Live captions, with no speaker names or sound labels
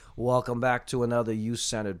Welcome back to another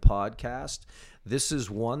youth-centered podcast. This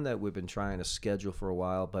is one that we've been trying to schedule for a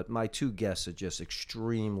while, but my two guests are just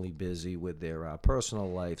extremely busy with their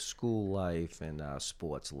personal life, school life, and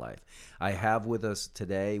sports life. I have with us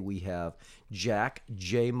today, we have Jack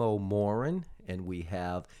J-Mo Morin, and we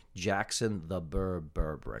have Jackson the Burr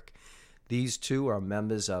Burbrick. These two are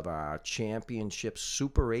members of our championship,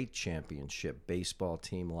 Super 8 championship baseball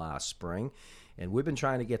team last spring. And we've been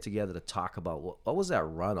trying to get together to talk about what was that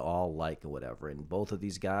run all like or whatever. And both of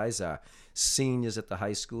these guys are seniors at the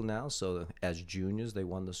high school now. So as juniors, they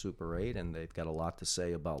won the Super 8, and they've got a lot to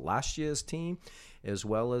say about last year's team as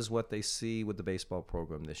well as what they see with the baseball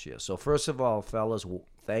program this year. So first of all, fellas,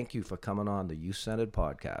 thank you for coming on the Youth Centered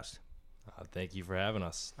podcast. Thank you for having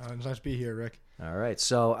us. It's nice to be here, Rick. All right,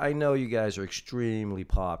 so I know you guys are extremely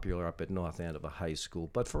popular up at North Andover High School,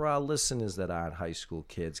 but for our listeners that aren't high school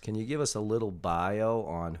kids, can you give us a little bio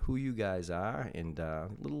on who you guys are and a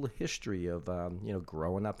little history of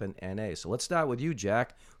growing up in NA? So let's start with you,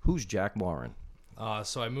 Jack. Who's Jack Morin?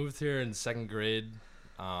 So I moved here in second grade.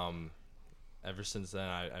 Ever since then,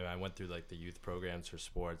 I went through like the youth programs for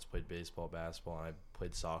sports, played baseball, basketball, and I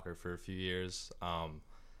played soccer for a few years.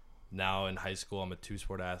 Now in high school, I'm a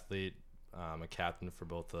two-sport athlete. I'm a captain for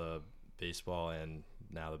both the baseball and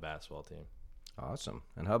now the basketball team. Awesome.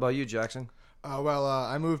 And how about you, Jackson?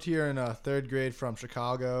 I moved here in third grade from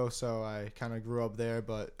Chicago, so I kind of grew up there.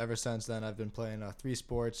 But ever since then, I've been playing three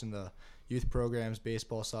sports in the youth programs,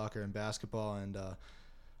 baseball, soccer, and basketball. And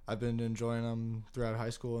I've been enjoying them throughout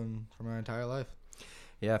high school and for my entire life.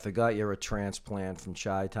 Yeah, I forgot you're a transplant from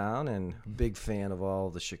Chi-Town and big fan of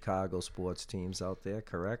all the Chicago sports teams out there,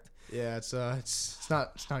 correct? Yeah, it's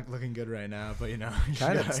not looking good right now, but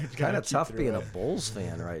kind of tough being a Bulls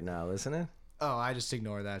fan right now, isn't it? Oh, I just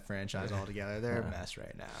ignore that franchise altogether. They're a mess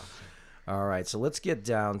right now. All right, so let's get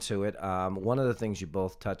down to it. One of the things you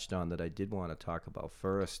both touched on that I did want to talk about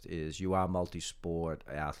first is you are multi-sport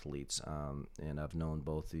athletes, and I've known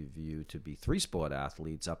both of you to be three-sport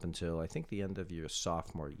athletes up until, I think, the end of your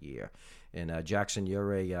sophomore year. And Jackson,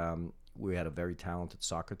 we had a very talented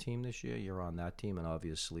soccer team this year. You're on that team, and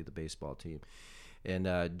obviously the baseball team.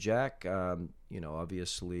 And Jack,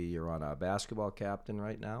 obviously you're on our basketball captain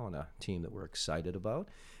right now on a team that we're excited about,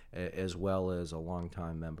 as well as a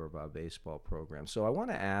longtime member of our baseball program. So I want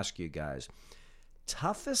to ask you guys,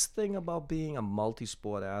 toughest thing about being a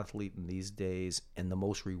multi-sport athlete in these days and the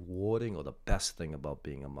most rewarding or the best thing about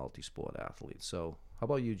being a multi-sport athlete. So how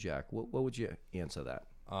about you, Jack? What would you answer that?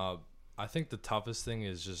 I think the toughest thing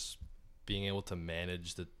is just being able to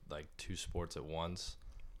manage the two sports at once.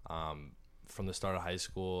 From the start of high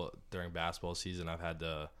school during basketball season, I've had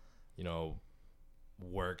to,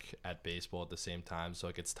 work at baseball at the same time,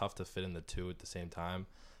 so it's tough to fit in the two at the same time.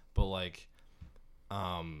 But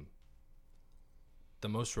the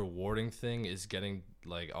most rewarding thing is getting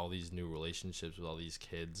all these new relationships with all these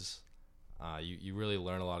kids. You really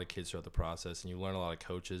learn a lot of kids throughout the process, and you learn a lot of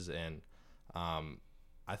coaches, and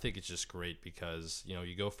I think it's just great because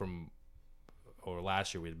you go from, or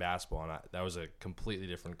last year we had basketball, and that was a completely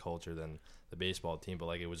different culture than the baseball team, but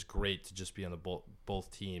it was great to just be on the both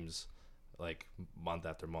teams month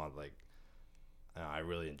after month. I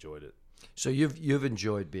really enjoyed it. So you've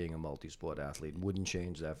enjoyed being a multi-sport athlete. Wouldn't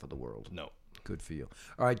change that for the world. No. Good for you.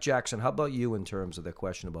 All right, Jackson, how about you in terms of the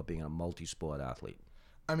question about being a multi-sport athlete?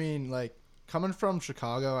 I mean, coming from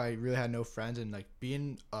Chicago, I really had no friends, and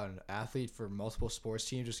being an athlete for multiple sports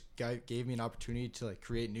teams just gave me an opportunity to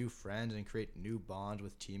create new friends and create new bonds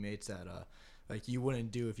with teammates that you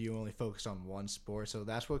wouldn't do if you only focused on one sport. So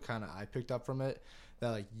that's what kind of I picked up from it,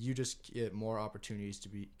 that you just get more opportunities to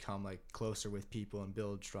become closer with people and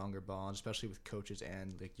build stronger bonds, especially with coaches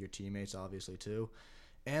and your teammates obviously too.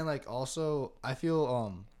 And also I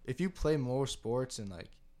feel if you play more sports and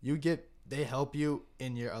they help you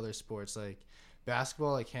in your other sports,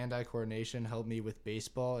 basketball, hand-eye coordination helped me with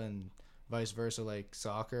baseball, and vice versa.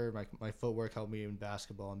 Soccer, my footwork helped me in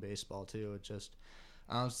basketball and baseball too.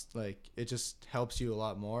 It just helps you a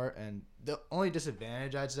lot more. And the only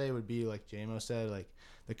disadvantage I'd say would be J-Mo said,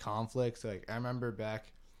 the conflicts. I remember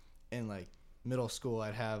back in middle school,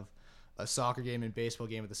 I'd have a soccer game and baseball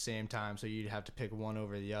game at the same time, so you'd have to pick one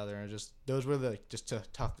over the other, and those were the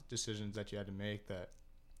tough decisions that you had to make, that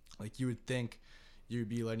you would think you'd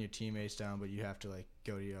be letting your teammates down, but you have to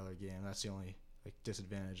go to your other game. That's the only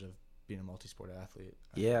disadvantage of being a multi-sport athlete.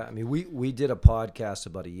 Yeah, I mean, we did a podcast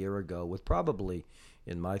about a year ago with probably,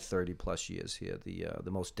 in my 30-plus years here,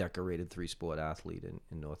 the most decorated three-sport athlete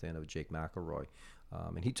in North Andover, Jake McElroy.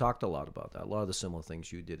 And he talked a lot about that, a lot of the similar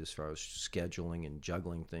things you did as far as scheduling and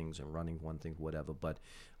juggling things and running one thing, whatever. But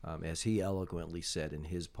As he eloquently said in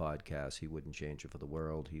his podcast, he wouldn't change it for the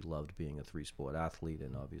world. He loved being a three-sport athlete,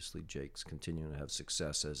 and obviously Jake's continuing to have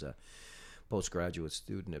success as a postgraduate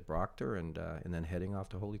student at Proctor, and then heading off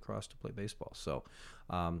to Holy Cross to play baseball. So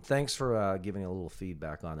thanks for giving a little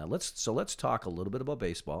feedback on that. Let's talk a little bit about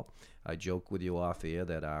baseball. I joked with you off air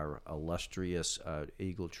that our illustrious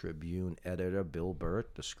Eagle Tribune editor, Bill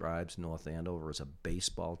Burt, describes North Andover as a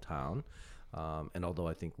baseball town. And although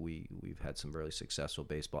I think we've had some very successful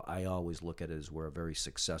baseball, I always look at it as we're a very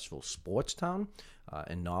successful sports town,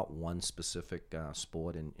 and not one specific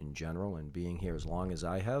sport in general. And being here as long as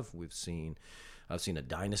I have, I've seen a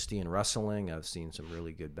dynasty in wrestling. I've seen some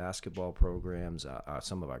really good basketball programs.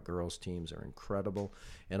 Some of our girls' teams are incredible.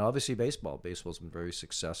 And obviously baseball. Baseball's been very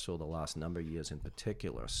successful the last number of years in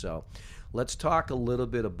particular. So let's talk a little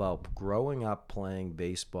bit about growing up playing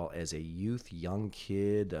baseball as a young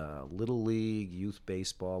kid, Little League, youth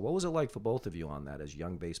baseball. What was it like for both of you on that as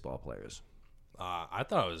young baseball players? I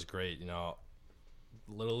thought it was great.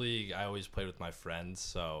 Little League, I always played with my friends,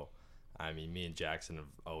 so I mean, me and Jackson have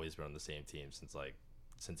always been on the same team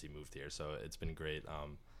since he moved here, so it's been great.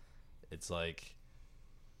 It's like,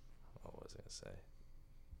 what was I gonna say?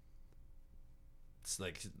 It's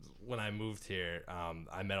like when I moved here,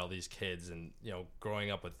 I met all these kids, and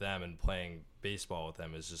growing up with them and playing baseball with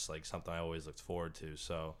them is just like something I always looked forward to.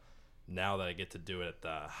 So now that I get to do it at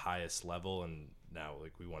the highest level, and now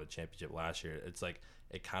like we won a championship last year, it's like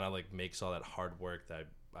it kind of like makes all that hard work that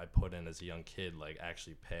I put in as a young kid like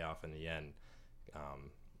actually pay off in the end.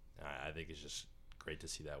 I think it's just great to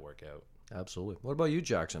see that work out. Absolutely. What about you,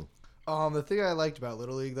 Jackson? The thing I liked about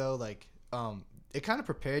Little League though, like it kind of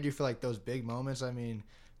prepared you for like those big moments. I mean,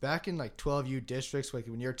 back in like 12U districts, like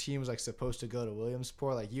when your team was like supposed to go to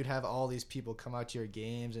Williamsport, like you'd have all these people come out to your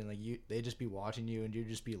games, and like they'd just be watching you, and you'd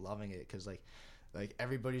just be loving it because like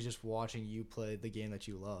everybody's just watching you play the game that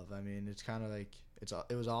you love. I mean, it's kind of like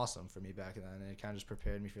it was awesome for me back then, and it kind of just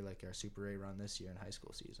prepared me for like our Super A run this year in high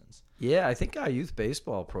school seasons. Yeah, I think our youth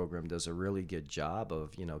baseball program does a really good job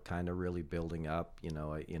of kind of really building up.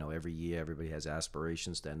 Every year everybody has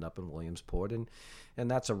aspirations to end up in Williamsport, and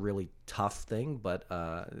that's a really tough thing. But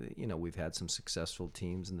we've had some successful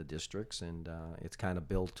teams in the districts, and it's kind of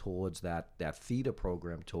built towards that feeder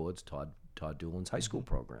program towards Todd Doolin's high school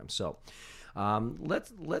program. So.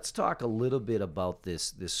 Let's talk a little bit about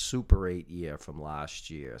this Super 8 year from last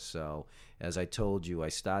year. So, as I told you, I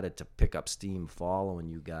started to pick up steam following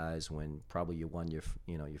you guys when probably you won your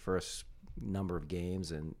first number of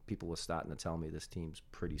games, and people were starting to tell me this team's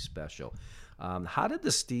pretty special. How did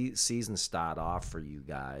the season start off for you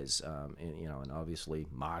guys? And obviously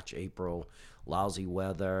March, April, lousy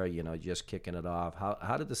weather. Just kicking it off.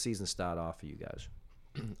 How did the season start off for you guys?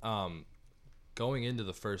 Going into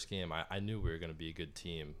the first game, I knew we were going to be a good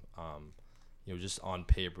team. Just on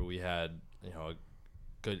paper, we had a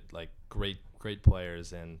good, like great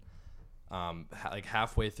players, and like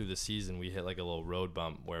halfway through the season, we hit like a little road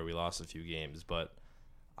bump where we lost a few games. But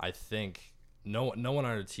I think no one on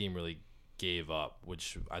our team really gave up,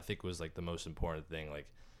 which I think was like the most important thing. Like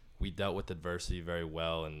we dealt with adversity very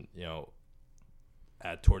well, and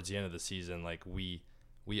towards the end of the season, like we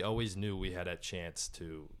always knew we had a chance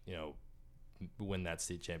to win that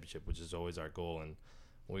state championship, which is always our goal. And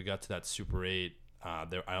when we got to that Super 8, I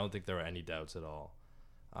don't think there were any doubts at all.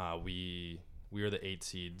 We were the 8th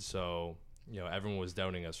seed, so everyone was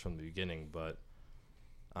doubting us from the beginning. But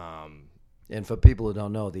and for people who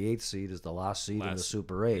don't know, the 8th seed is the last seed in the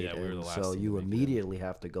Super 8. Yeah, we were the last so seed you immediately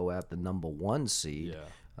have to go at the number 1 seed,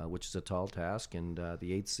 which is a tall task, and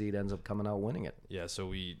the 8th seed ends up coming out winning it. Yeah, so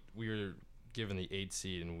we were given the 8th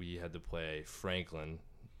seed, and we had to play Franklin,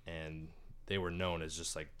 and they were known as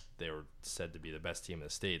just like they were said to be the best team in the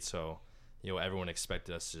state. So, everyone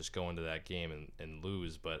expected us to just go into that game and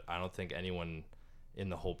lose. But I don't think anyone in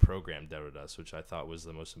the whole program doubted us, which I thought was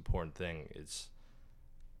the most important thing. It's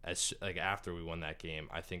after we won that game,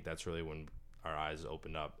 I think that's really when our eyes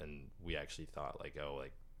opened up and we actually thought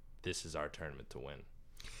this is our tournament to win.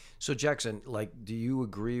 So Jackson, do you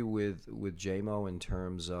agree with JMO in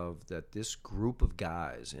terms of that this group of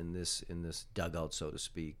guys in this dugout, so to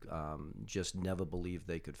speak, just never believed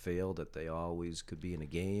they could fail, that they always could be in a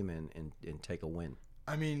game and take a win?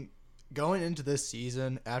 I mean, going into this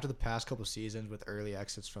season, after the past couple seasons with early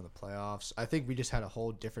exits from the playoffs, I think we just had a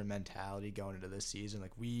whole different mentality going into this season.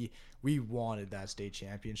 Like we wanted that state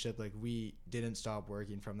championship. Like we didn't stop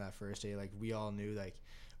working from that first day. Like we all knew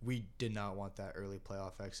we did not want that early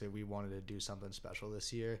playoff exit. We wanted to do something special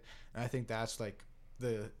this year. And I think that's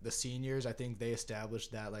the seniors, I think they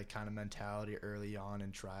established that like kind of mentality early on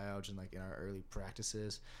in tryouts and like in our early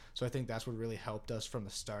practices. So I think that's what really helped us from the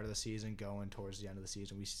start of the season going towards the end of the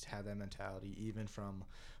season. We had that mentality even from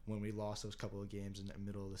when we lost those couple of games in the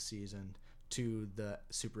middle of the season to the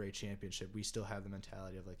Super 8 championship. We still have the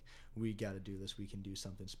mentality of like, we got to do this. We can do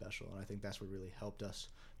something special. And I think that's what really helped us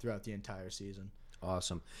throughout the entire season.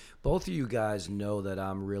 Awesome. Both of you guys know that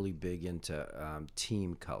I'm really big into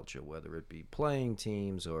team culture, whether it be playing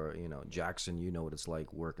teams or, Jackson, you know what it's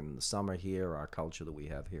like working in the summer here, our culture that we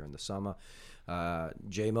have here in the summer.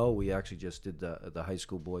 J-Mo, we actually just did the high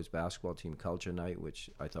school boys basketball team culture night,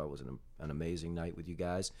 which I thought was an amazing night with you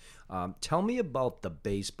guys. Tell me about the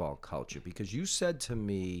baseball culture, because you said to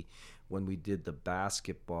me when we did the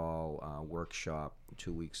basketball workshop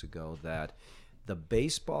 2 weeks ago that the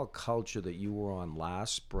baseball culture that you were on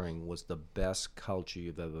last spring was the best culture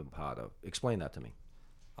you've ever been part of. Explain that to me.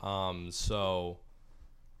 So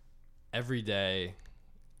every day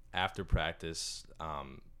after practice,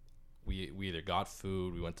 we either got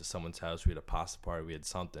food, we went to someone's house, we had a pasta party, we had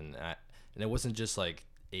something, and it wasn't just like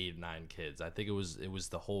 8, 9 kids. I think it was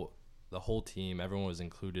the whole team. Everyone was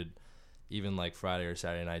included. Even like Friday or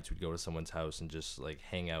Saturday nights, we'd go to someone's house and just like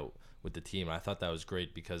hang out with the team. And I thought that was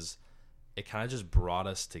great because it kind of just brought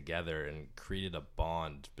us together and created a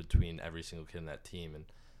bond between every single kid in that team. And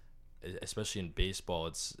especially in baseball,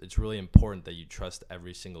 it's really important that you trust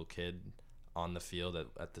every single kid on the field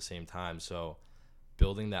at the same time. So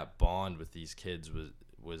building that bond with these kids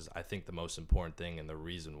was I think the most important thing and the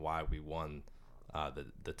reason why we won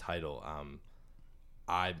the title.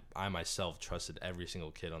 I myself trusted every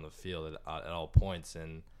single kid on the field at all points,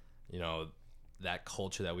 and that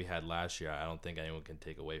culture that we had last year, I don't think anyone can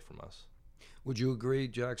take away from us. Would you agree,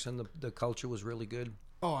 Jackson, the culture was really good?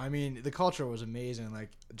 Oh, I mean, the culture was amazing. Like,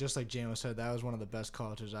 just like Jamo said, that was one of the best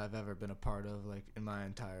cultures I've ever been a part of, like, in my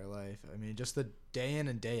entire life. I mean, just the day in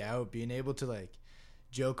and day out, being able to, like,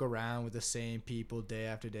 joke around with the same people day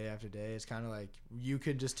after day after day. It's kind of like, you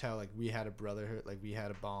could just tell, like, we had a brotherhood, like, we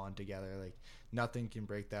had a bond together. Like, nothing can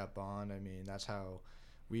break that bond. I mean, that's how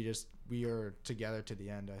we are together to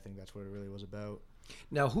the end. I think that's what it really was about.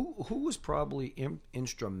 Now, who was probably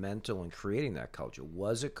instrumental in creating that culture?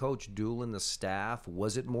 Was it Coach Doolin, the staff?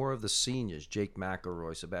 Was it more of the seniors, Jake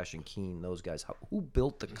McElroy, Sebastian Keene, those guys? Who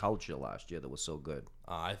built the culture last year that was so good?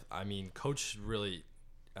 I mean, Coach really,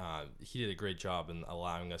 he did a great job in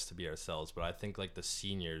allowing us to be ourselves. But I think like the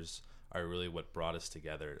seniors are really what brought us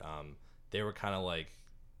together. They were kind of like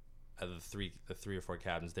the three or four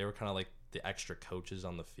captains. They were kind of like the extra coaches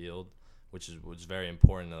on the field, which was very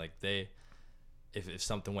important. Like if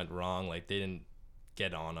something went wrong, like they didn't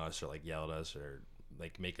get on us or like yell at us or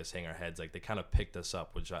like make us hang our heads. Like they kind of picked us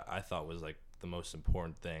up, which I thought was like the most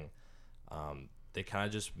important thing. They kind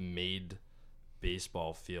of just made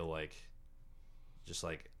baseball feel like just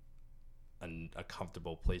like a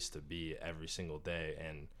comfortable place to be every single day.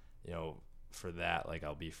 And, for that, like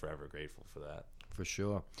I'll be forever grateful for that. For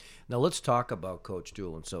sure. Now let's talk about Coach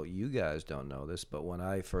Doolin. So you guys don't know this, but when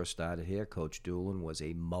I first started here, Coach Doolin was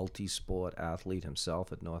a multi-sport athlete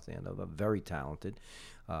himself at North Andover. Very talented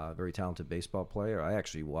baseball player. I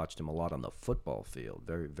actually watched him a lot on the football field.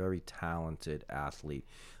 Very, very talented athlete.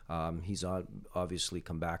 He's obviously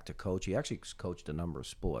come back to coach. He actually coached a number of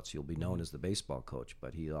sports. He'll be known as the baseball coach,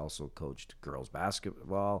 but he also coached girls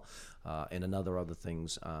basketball and other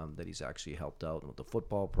things that he's actually helped out with the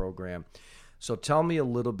football program. So tell me a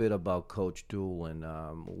little bit about Coach Doolin.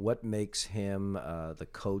 What makes him the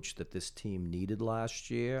coach that this team needed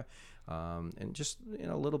last year? And just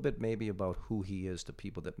a little bit maybe about who he is to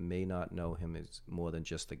people that may not know him as more than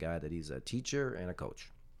just the guy that he's a teacher and a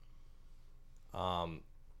coach.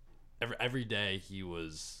 Every day he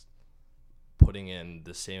was putting in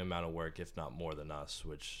the same amount of work, if not more than us,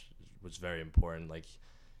 which was very important. Like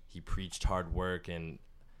he preached hard work, and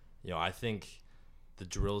I think the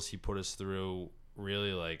drills he put us through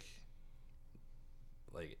really like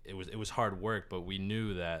it was hard work, but we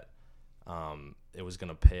knew that it was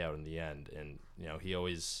gonna pay out in the end. And he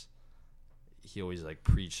always like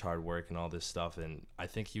preached hard work and all this stuff, and I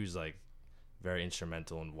think he was like very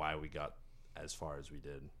instrumental in why we got as far as we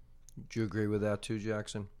did. Do you agree with that too,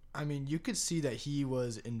 Jackson? I mean, you could see that he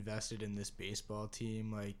was invested in this baseball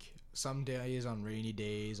team. Like some days on rainy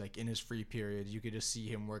days, like in his free periods, you could just see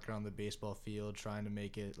him working on the baseball field, trying to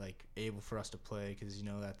make it like able for us to play. Because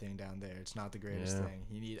that thing down there, it's not the greatest thing.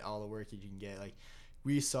 You need all the work you can get. Like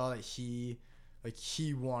we saw that he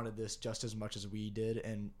wanted this just as much as we did,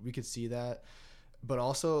 and we could see that. But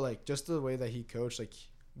also like just the way that he coached, like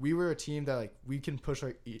we were a team that like we can push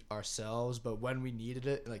ourselves, but when we needed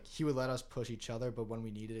it, like he would let us push each other, but when we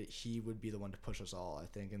needed it, he would be the one to push us all, I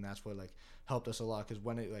think, and that's what like helped us a lot, because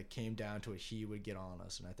when it like came down to it, he would get on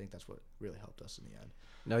us, and I think that's what really helped us in the end.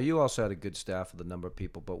 Now, you also had a good staff with a number of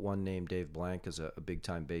people, but one named Dave Blank is a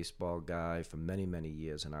big-time baseball guy for many, many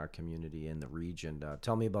years in our community in the region.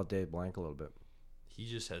 Tell me about Dave Blank a little bit. He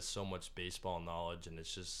just has so much baseball knowledge, and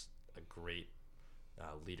it's just a great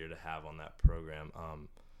leader to have on that program.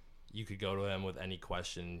 You could go to him with any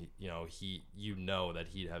question. You know that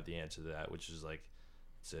he'd have the answer to that, which is like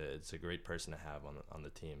it's a great person to have on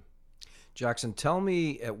the team. Jackson, tell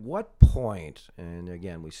me at what point, and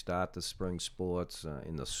again, we start the spring sports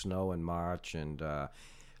in the snow in March, and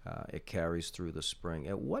it carries through the spring.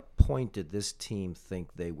 At what point did this team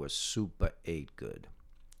think they were Super 8 good?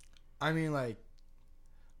 I mean, like,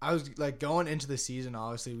 I was like going into the season,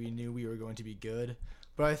 obviously we knew we were going to be good,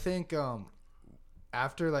 but I think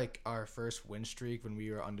after like our first win streak, when we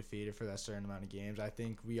were undefeated for that certain amount of games, I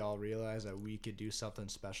think we all realized that we could do something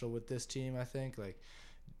special with this team. I think like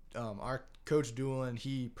our coach Doolin,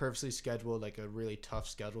 he purposely scheduled like a really tough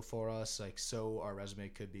schedule for us, like so our resume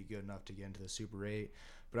could be good enough to get into the Super 8.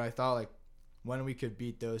 But I thought like when we could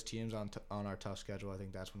beat those teams on our tough schedule, I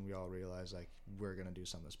think that's when we all realized like we're gonna do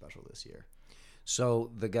something special this year. So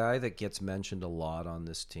the guy that gets mentioned a lot on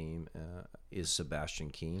this team is Sebastian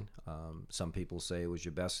Keane. Some people say it was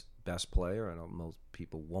your best player. I know most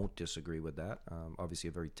people won't disagree with that. Obviously,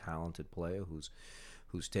 a very talented player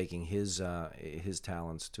who's taking his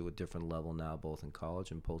talents to a different level now, both in college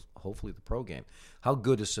and hopefully the pro game. How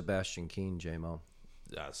good is Sebastian Keane, J-Mo?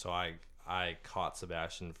 Yeah, so I caught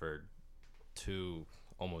Sebastian for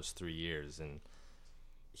almost 3 years, and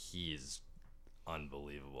he's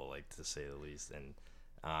unbelievable, like, to say the least. And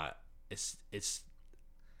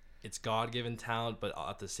it's God-given talent, but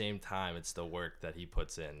at the same time, it's the work that he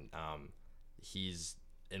puts in. He's,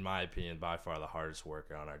 in my opinion, by far the hardest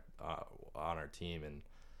worker on our team, and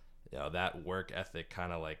that work ethic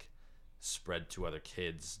kind of like spread to other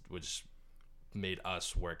kids, which made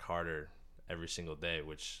us work harder every single day.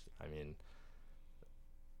 Which, I mean,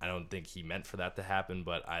 I don't think he meant for that to happen,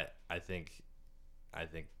 but I think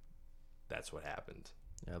that's what happened.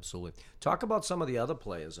 Absolutely. Talk about some of the other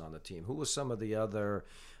players on the team. Who were some of the other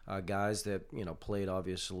guys that played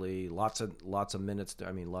obviously lots of minutes?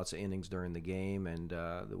 I mean, lots of innings during the game, and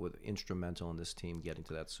that were instrumental in this team getting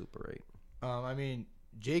to that Super 8. I mean,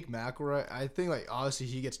 Jake McElroy, I think like obviously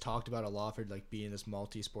he gets talked about a lot for like being this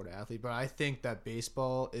multi-sport athlete, but I think that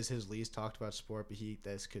baseball is his least talked about sport, but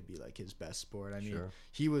this could be like his best sport. I mean,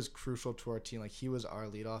 he was crucial to our team. Like he was our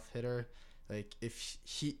leadoff hitter. Like if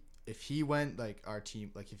he went, like our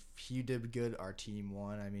team, like if he did good, our team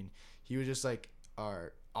won. I mean, he was just like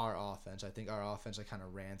our offense. I think our offense like kind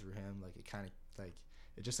of ran through him. Like it kind of like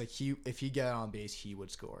it just like if he got on base, he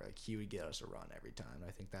would score. Like he would get us a run every time. And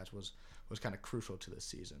I think that was kind of crucial to this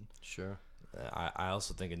season. Sure. I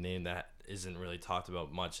also think a name that isn't really talked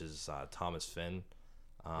about much is Thomas Finn.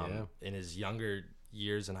 In his younger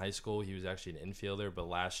years in high school, he was actually an infielder, but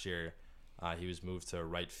last year he was moved to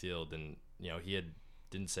right field, and he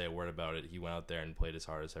didn't say a word about it. He went out there and played his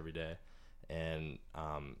hardest every day, and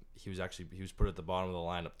he was put at the bottom of the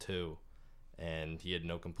lineup too, and he had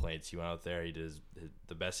no complaints. He went out there, he did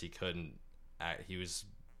the best he could, and he was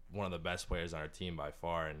one of the best players on our team by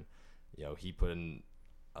far, and he put in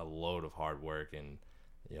a load of hard work, and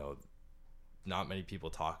not many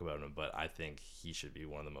people talk about him, but I think he should be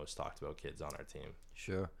one of the most talked about kids on our team.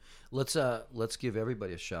 Sure. Let's give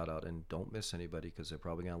everybody a shout out, and don't miss anybody because they're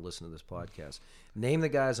probably going to listen to this podcast. Name the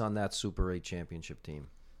guys on that Super 8 championship team.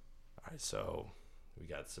 All right, so we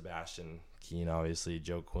got Sebastian Keane, obviously,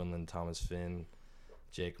 Joe Quinlan, Thomas Finn,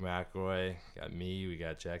 Jake McElroy, got me, we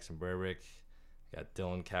got Jackson Burbick, got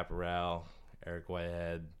Dylan Caporal, Eric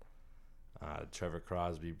Whitehead, Trevor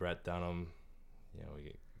Crosby, Brett Dunham.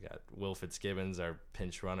 We got Will Fitzgibbons, our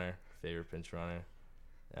favorite pinch runner.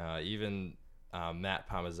 Even Matt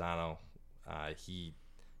Palmisano, he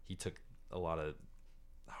took a lot of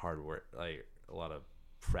hard work, like a lot of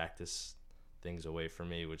practice things away from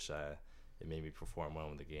me, which it made me perform well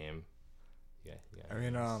in the game. Yeah. I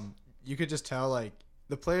mean, you could just tell like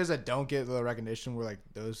the players that don't get the recognition were like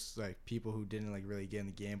those like people who didn't like really get in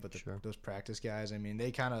the game, but those practice guys. I mean,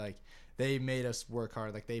 they kind of like they made us work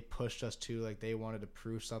hard. Like they pushed us to like they wanted to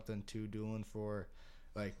prove something to Doolin for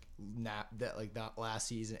like that last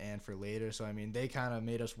season and for later. So I mean, they kind of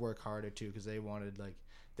made us work harder too because they wanted like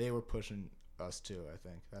they were pushing us too. I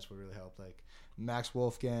think that's what really helped. Like Max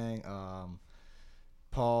Wolfgang,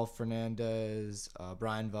 Paul Fernandez,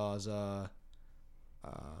 Brian Vaza,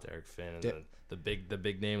 Derek Finn, and the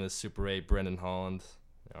big name of the Super 8, Brendan Holland.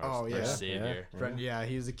 Oh, yeah. savior. Brent, yeah,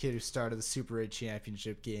 he was the kid who started the Super 8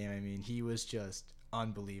 championship game. I mean, he was just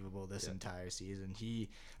unbelievable this entire season. He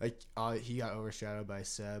got overshadowed by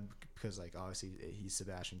Seb because obviously he's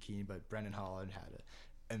Sebastian Keane, but Brendan Holland had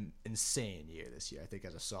an insane year this year. I think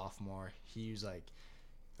as a sophomore, he was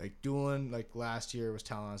doing last year was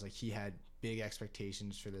telling us he had big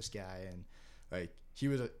expectations for this guy, and he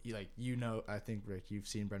was I think Rick, you've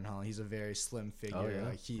seen Brendan Holland. He's a very slim figure. Oh,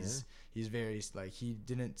 yeah. He's very he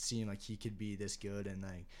didn't seem like he could be this good, and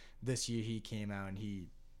this year he came out and he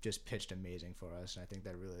just pitched amazing for us, and I think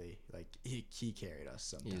that really he carried us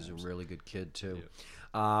sometimes. He's a really good kid too.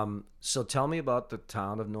 So tell me about the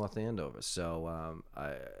town of North Andover. So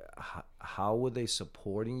how were they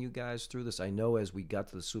supporting you guys through this? I know as we got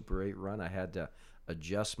to the Super 8 run, I had to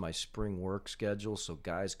adjust my spring work schedule so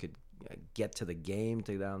guys could get to the game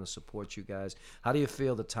to down to support you guys. How do you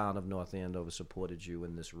feel the town of North Andover supported you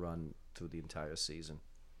in this run through the entire season?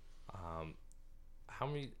 How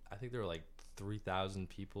many? I think there were 3,000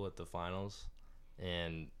 people at the finals,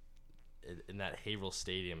 and in that Haverhill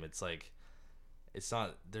Stadium, it's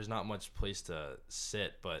not. There's not much place to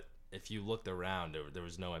sit, but if you looked around, there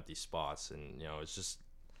was no empty spots, and it's just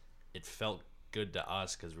it felt good to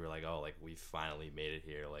us because we were we finally made it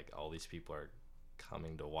here. All these people are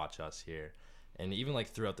coming to watch us here, and even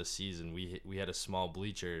throughout the season, we had a small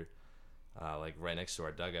bleacher, right next to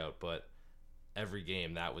our dugout, but every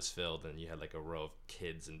game that was filled, and you had a row of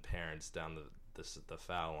kids and parents down the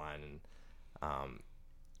foul line, and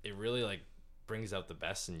it really brings out the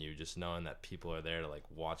best in you just knowing that people are there to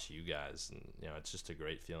watch you guys, and it's just a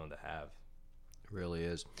great feeling to have. It really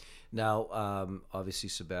is. Now, obviously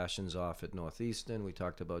Sebastian's off at Northeastern. We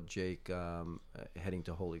talked about Jake heading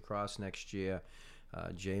to Holy Cross next year.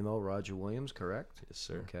 JMO, Roger Williams, correct? Yes,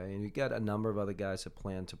 sir. Okay, and you got a number of other guys that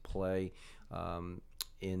plan to play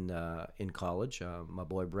in college. My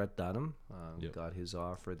boy Brett Dunham got his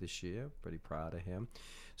offer this year. Pretty proud of him.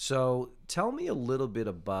 So tell me a little bit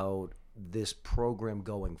about this program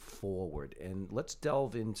going forward, and let's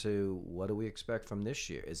delve into what do we expect from this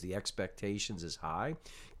year. Is the expectations as high?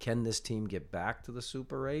 Can this team get back to the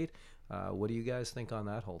Super 8? What do you guys think on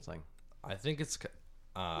that whole thing? I think it's kind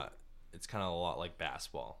of a lot like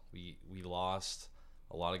basketball. We lost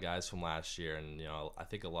a lot of guys from last year, and I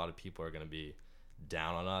think a lot of people are going to be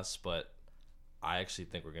down on us, but I actually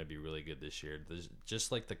think we're going to be really good this year. There's just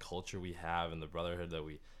the culture we have and the brotherhood that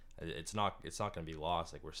it's not going to be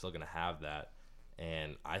lost. We're still going to have that,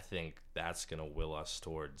 and I think that's going to will us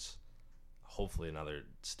towards hopefully another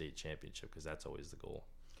state championship, because that's always the goal.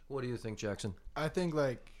 What do you think, Jackson? I think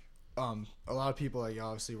a lot of people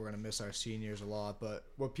obviously we're gonna miss our seniors a lot, but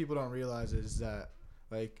what people don't realize is that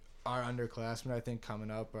our underclassmen, I think,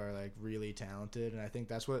 coming up are really talented, and I think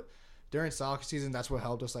that's what during soccer season, that's what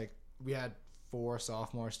helped us. We had 4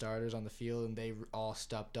 sophomore starters on the field, and they all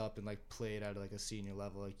stepped up and played at a senior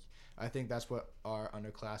level. I think that's what our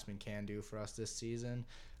underclassmen can do for us this season.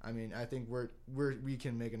 I mean, I think we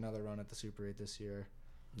can make another run at the Super 8 this year.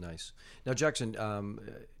 Nice. Now, Jackson,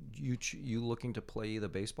 you looking to play either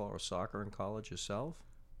baseball or soccer in college yourself?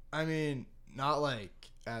 I mean, not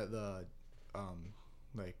at the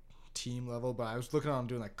team level, but I was looking on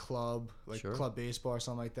doing club Sure. club baseball or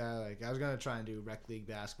something like that. I was gonna try and do rec league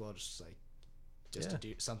basketball, just to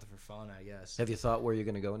do something for fun, I guess. Have you thought where you're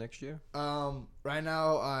going to go next year? Right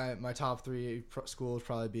now, my top 3 schools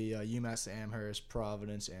probably be UMass Amherst,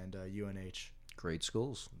 Providence, and UNH. Great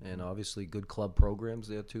schools, and obviously good club programs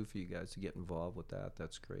there too for you guys to get involved with that.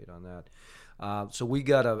 That's great on that. So we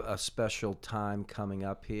got a special time coming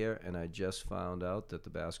up here, and I just found out that the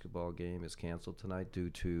basketball game is canceled tonight due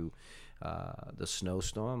to the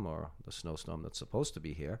snowstorm, or the snowstorm that's supposed to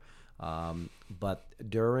be here. But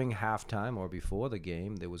during halftime or before the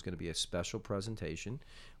game, there was going to be a special presentation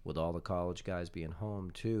with all the college guys being home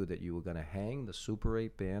too, that you were going to hang the Super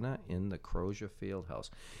 8 banner in the Crozier Fieldhouse.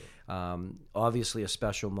 Obviously a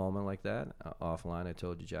special moment like that. Offline, I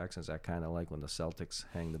told you, Jackson, is that kind of like when the Celtics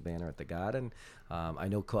hang the banner at the Garden. I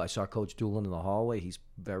know I saw Coach Doolin in the hallway. He's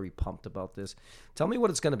very pumped about this. Tell me what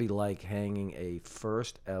it's going to be like hanging a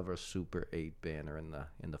first ever Super 8 banner in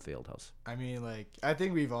the Fieldhouse. I mean, I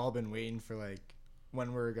think we've all been waiting for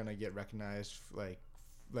when we're gonna get recognized,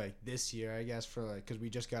 this year, I guess, for because we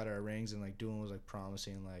just got our rings, and Doolin was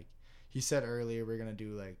promising, he said earlier we're gonna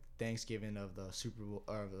do Thanksgiving of the Super Bowl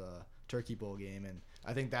or the Turkey Bowl game, and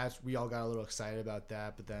I think we all got a little excited about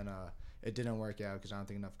that, but then it didn't work out because I don't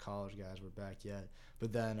think enough college guys were back yet.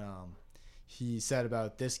 But then he said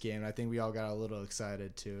about this game, and I think we all got a little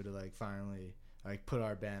excited too to finally put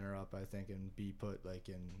our banner up, I think, and be put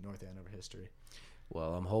in North Andover history.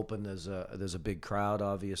 Well, I'm hoping there's a big crowd,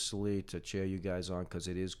 obviously, to cheer you guys on because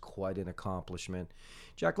it is quite an accomplishment.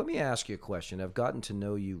 Jack, let me ask you a question. I've gotten to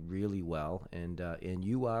know you really well, and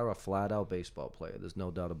you are a flat-out baseball player. There's no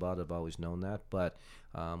doubt about it. I've always known that. But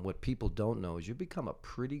what people don't know is you've become a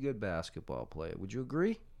pretty good basketball player. Would you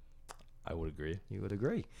agree? I would agree. You would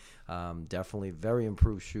agree. Definitely very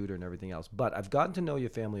improved shooter and everything else. But I've gotten to know your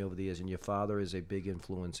family over the years, and your father is a big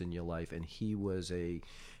influence in your life, and he was a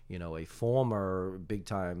former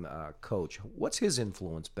big-time coach. What's his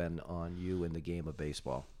influence been on you in the game of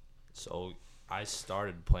baseball? So I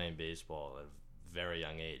started playing baseball at a very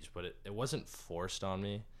young age, but it wasn't forced on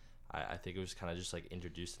me. I think it was kind of just like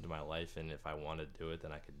introduced into my life, and if I wanted to do it,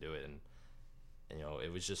 then I could do it. And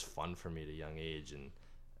it was just fun for me at a young age. And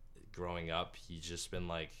growing up, he's just been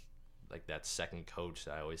like that second coach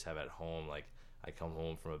that I always have at home. Like I come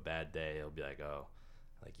home from a bad day, he'll be like, "Oh,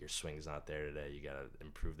 like your swing's not there today. You gotta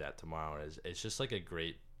improve that tomorrow." And it's just like a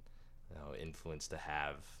great influence to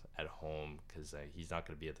have at home because he's not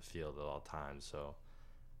going to be at the field at all times. So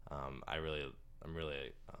I'm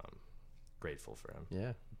really grateful for him.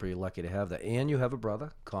 Yeah, pretty lucky to have that. And you have a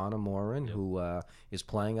brother, Connor Morin, Yep. who is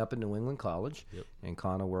playing up at New England College. Yep. And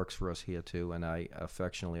Connor works for us here too. And I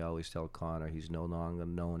affectionately always tell Connor he's no longer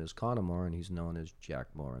known as Connor Morin. He's known as Jack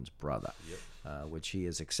Morin's brother, which he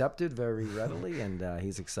has accepted very readily, and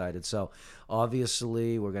he's excited. So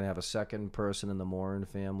obviously we're going to have a second person in the Morin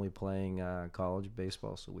family playing college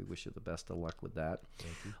baseball. So we wish you the best of luck with that.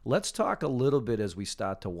 Thank you. Let's talk a little bit as we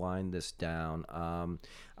start to wind this down.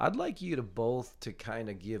 I'd like you to both to kind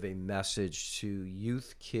of give a message to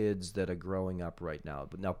youth kids that are growing up right now.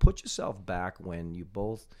 But now put yourself back when you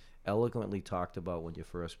both eloquently talked about when you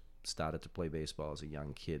first started to play baseball as a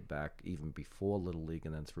young kid, back even before Little League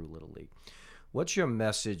and then through Little League. What's your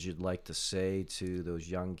message you'd like to say to those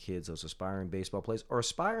young kids, those aspiring baseball players, or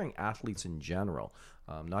aspiring athletes in general,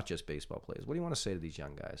 not just baseball players? What do you want to say to these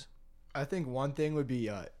young guys? I think one thing would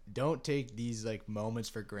be don't take these like moments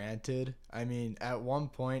for granted. I mean, at one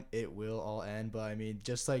point it will all end, but I mean,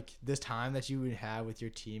 just like this time that you would have with your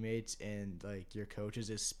teammates and like your coaches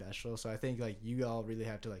is special. So I think like you all really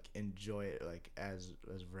have to like enjoy it like as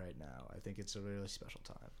right now. I think it's a really special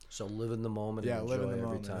time. So live in the moment and live enjoy in the every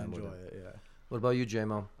moment, time. enjoy it. Yeah. What about you,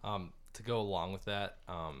 J-Mo? To go along with that,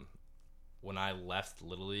 when I left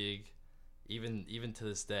Little League, even to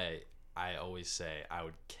this day, I always say I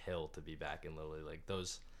would kill to be back in Little League. Like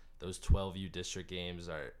those 12U district games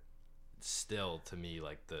are still to me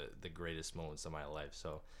like the greatest moments of my life.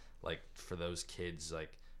 So like for those kids,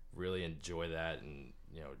 like really enjoy that and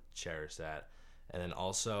cherish that. And then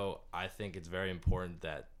also I think it's very important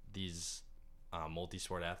that these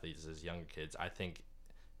multi-sport athletes as younger kids, I think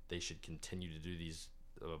they should continue to do these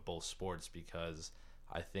both sports because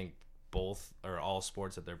I think both or all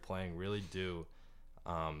sports that they're playing really do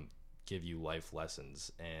give you life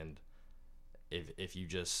lessons. And if you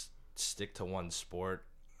just stick to one sport,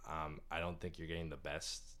 I don't think you're getting the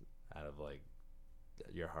best out of like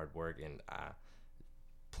your hard work. And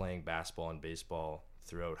playing basketball and baseball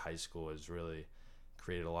throughout high school has really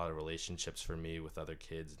created a lot of relationships for me with other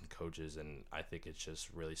kids and coaches, and I think it's just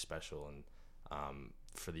really special. And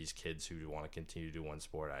for these kids who want to continue to do one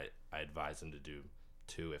sport, I advise them to do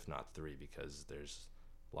two, if not three, because there's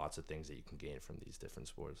lots of things that you can gain from these different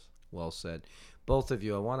sports. Well said. Both of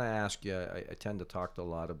you, I want to ask you, I tend to talk a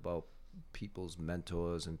lot about people's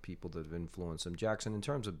mentors and people that have influenced them. Jackson, in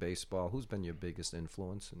terms of baseball, who's been your biggest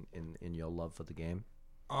influence in your love for the game?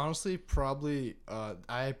 Honestly, I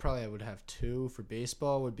probably would have two. For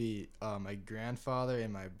baseball would be my grandfather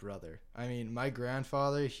and my brother. I mean, my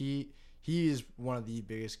grandfather, he is one of the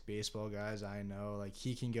biggest baseball guys I know. Like,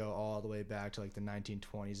 he can go all the way back to like the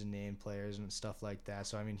 1920s and name players and stuff like that.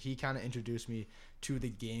 So I mean, he kind of introduced me to the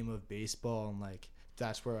game of baseball, and like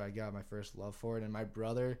that's where I got my first love for it. And my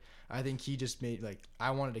brother, I think he just made like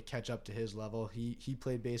I wanted to catch up to his level. He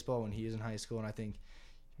played baseball when he was in high school, and I think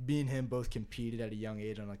me and him both competed at a young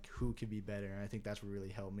age on like who could be better, and I think that's what really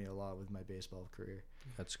helped me a lot with my baseball career.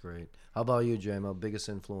 That's great. How about you, J-Mo? Biggest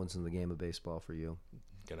influence in the game of baseball for you?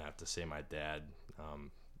 Gonna have to say my dad.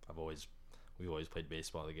 We've always played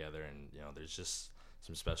baseball together, and there's just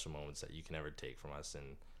some special moments that you can never take from us,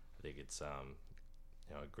 and I think it's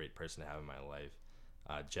a great person to have in my life.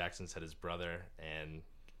 Jackson said his brother, and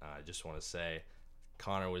I just want to say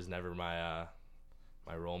Connor was never my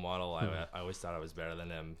role model. I always thought I was better than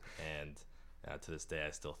him, and to this day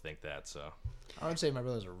I still think that. So I would say my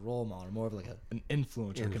brother's a role model, more of like an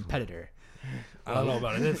influencer, competitor. I don't know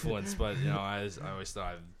about an influence, but I always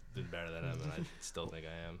thought been better than him, and I still think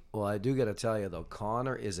I am. Well, I do got to tell you, though,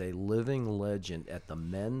 Connor is a living legend at the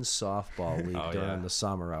men's softball league during the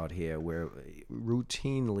summer out here, where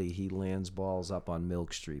routinely he lands balls up on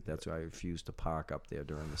Milk Street. That's why I refuse to park up there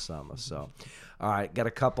during the summer. So, all right, got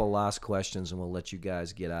a couple last questions, and we'll let you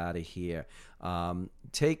guys get out of here.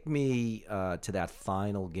 Take me to that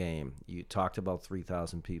final game. You talked about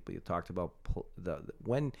 3,000 people. You talked about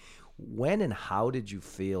when and how did you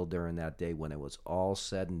feel during that day when it was all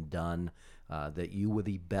said and done that you were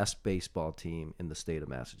the best baseball team in the state of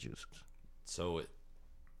Massachusetts? So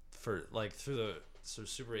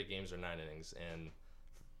Super 8 games are 9 innings, and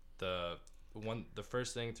the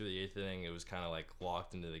first inning through the 8th inning, it was kind of like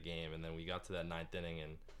locked into the game, and then we got to that 9th inning,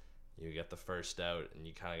 and you get the first out, and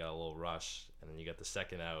you kind of got a little rush, and then you get the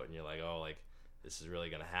second out, and you're like, oh, like this is really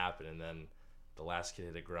gonna happen, and then the last kid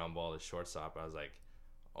hit a ground ball to shortstop. I was like,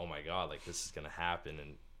 oh my god, like this is gonna happen.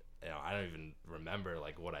 And I don't even remember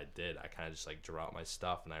like what I did. I kind of just like dropped my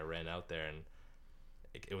stuff and I ran out there, and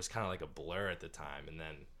it was kind of like a blur at the time, and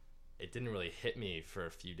then it didn't really hit me for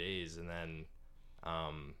a few days, and then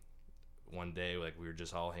one day like we were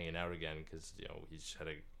just all hanging out again because we just had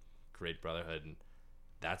a great brotherhood, and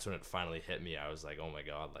that's when it finally hit me. I was like, oh my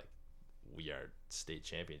god, like we are state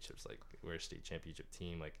championships, like we're a state championship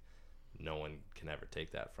team, like no one can ever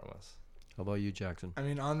take that from us. How about you, Jackson? I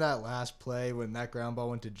mean, on that last play when that ground ball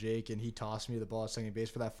went to Jake and he tossed me the ball at second base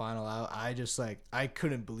for that final out, I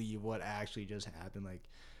couldn't believe what actually just happened. Like,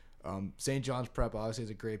 St. John's Prep obviously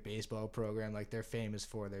is a great baseball program. Like, they're famous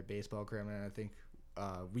for their baseball program, and I think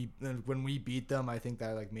when we beat them, I think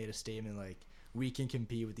that like made a statement like we can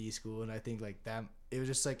compete with these schools, and I think like that it was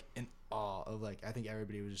just like in awe of like I think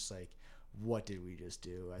everybody was just like, what did we just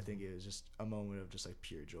do? I think it was just a moment of just like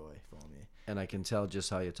pure joy for me. And I can tell just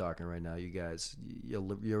how you're talking right now. You guys, you're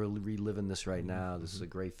reliving this right now. This is a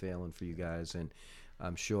great feeling for you guys, and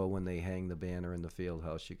I'm sure when they hang the banner in the field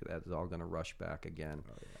house, that's all going to rush back again.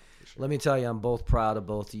 Oh, yeah, for sure. Let me tell you, I'm both proud of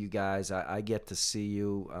both of you guys. I get to see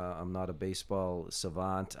you. I'm not a baseball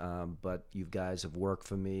savant, but you guys have worked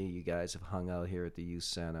for me. You guys have hung out here at the youth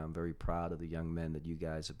center. I'm very proud of the young men that you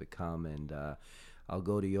guys have become, and I'll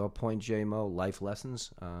go to your point, J-Mo, life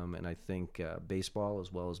lessons, and I think baseball,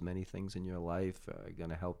 as well as many things in your life, are going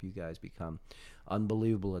to help you guys become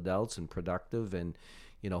unbelievable adults and productive, and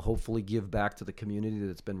hopefully give back to the community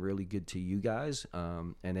that's been really good to you guys.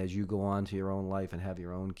 And as you go on to your own life and have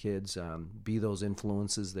your own kids, be those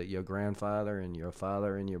influences that your grandfather and your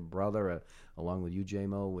father and your brother, along with you,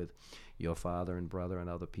 J-Mo, with your father and brother and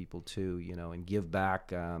other people too, and give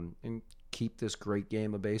back and keep this great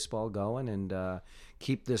game of baseball going, and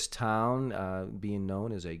keep this town being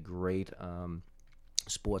known as a great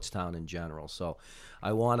sports town in general. So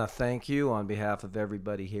I want to thank you on behalf of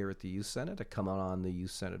everybody here at the Youth Center to come on the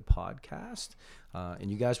Youth Center podcast. And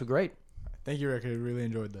you guys were great. Thank you, Rick. I really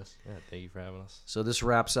enjoyed this. Yeah, thank you for having us. So this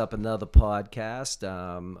wraps up another podcast.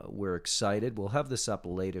 We're excited. We'll have this up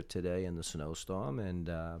later today in the snowstorm, and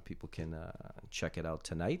people can check it out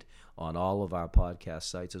tonight on all of our podcast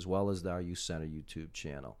sites, as well as our Youth Center YouTube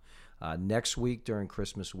channel. Next week, during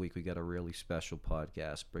Christmas week, we got a really special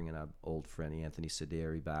podcast, bringing our old friend Anthony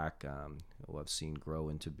Sederi back, who I've seen grow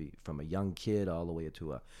into from a young kid all the way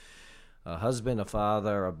to a husband, a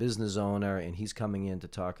father, a business owner, and he's coming in to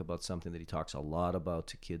talk about something that he talks a lot about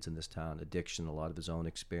to kids in this town, addiction, a lot of his own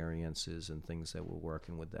experiences and things that we're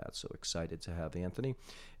working with that. So excited to have Anthony.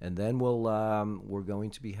 And then we're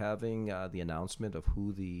going to be having the announcement of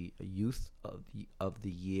who the youth of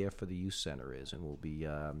the year for the Youth Center is, and we'll be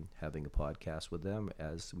having a podcast with them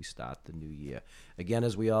as we start the new year. Again,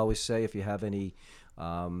 as we always say, if you have any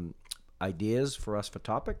ideas for us for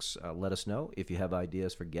topics, let us know. If you have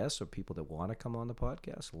ideas for guests or people that want to come on the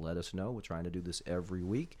podcast, let us know. We're trying to do this every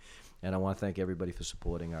week, and I want to thank everybody for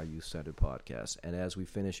supporting our youth-centered podcast. And as we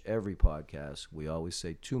finish every podcast, we always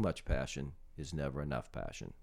say too much passion is never enough passion.